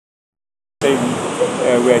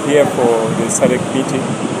We are here for the SADC meeting.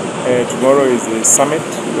 Tomorrow is the summit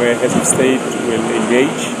where heads of state will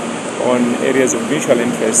engage on areas of mutual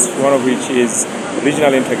interest, one of which is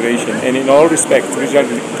regional integration, and in all respects, regional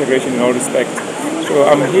integration in all respects. So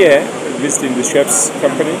I'm here visiting the Schweppes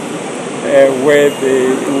company,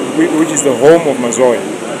 which is the home of Mazoe,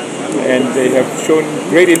 and they have shown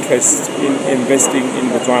great interest in investing in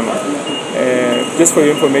Botswana. Just for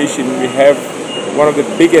your information, we have one of the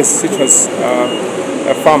biggest citrus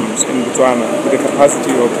farms in Botswana with a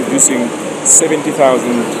capacity of producing 70,000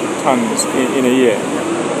 tons in a year.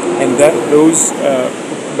 And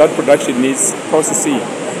that production needs processing,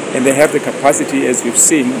 and they have the capacity, as we've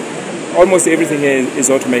seen. Almost everything is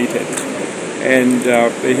automated, and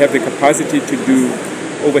they have the capacity to do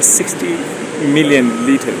over 60 million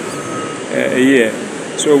liters a year.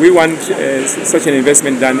 So we want such an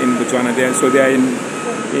investment done in Botswana there. So they are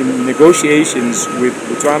in negotiations with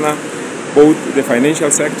Botswana, both the financial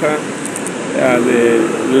sector, the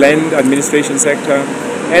land administration sector,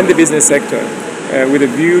 and the business sector, with a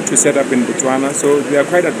view to set up in Botswana. So they are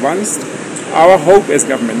quite advanced. Our hope as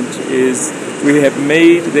government is we have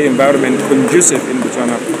made the environment conducive in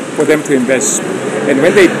Botswana for them to invest. And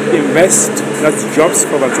when they invest, that's jobs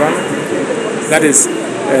for Botswana. That is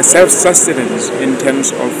self-sustenance in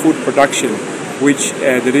terms of food production, which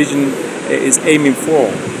the region is aiming for.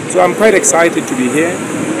 So I'm quite excited to be here,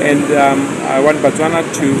 and I want Botswana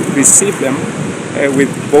to receive them with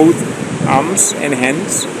both arms and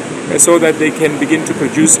hands, so that they can begin to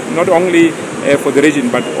produce not only for the region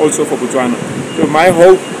but also for Botswana. So my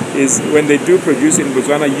hope is when they do produce in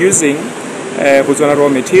Botswana using Botswana raw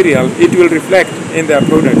material, it will reflect in their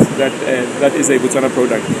products that is a Botswana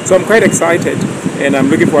product. So I'm quite excited, and I'm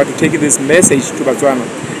looking forward to taking this message to Botswana.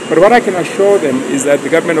 But what I can assure them is that the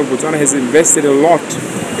government of Botswana has invested a lot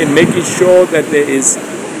in making sure that there is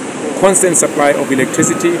constant supply of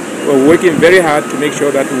electricity. We're working very hard to make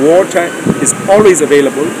sure that water is always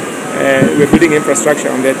available. We're building infrastructure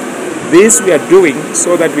on that. This we are doing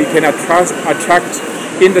so that we can attract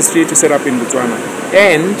industry to set up in Botswana.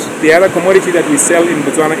 And the other commodity that we sell in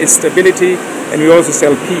Botswana is stability, and we also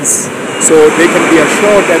sell peace. So they can be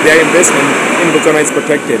assured that their investment in Botswana is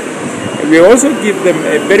protected. We also give them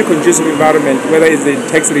a very conducive environment, whether it's in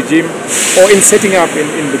tax regime or in setting up in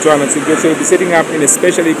Botswana. So we'll be setting up in a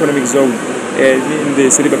special economic zone in the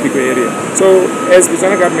Silibapiko area. So as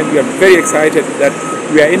Botswana government, we are very excited that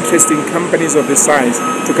we are interesting companies of this size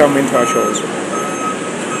to come into our shores.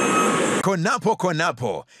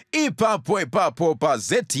 Konapo, Ipapo pa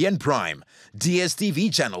ZTN Prime,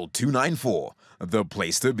 DSTV channel 294, the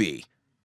place to be.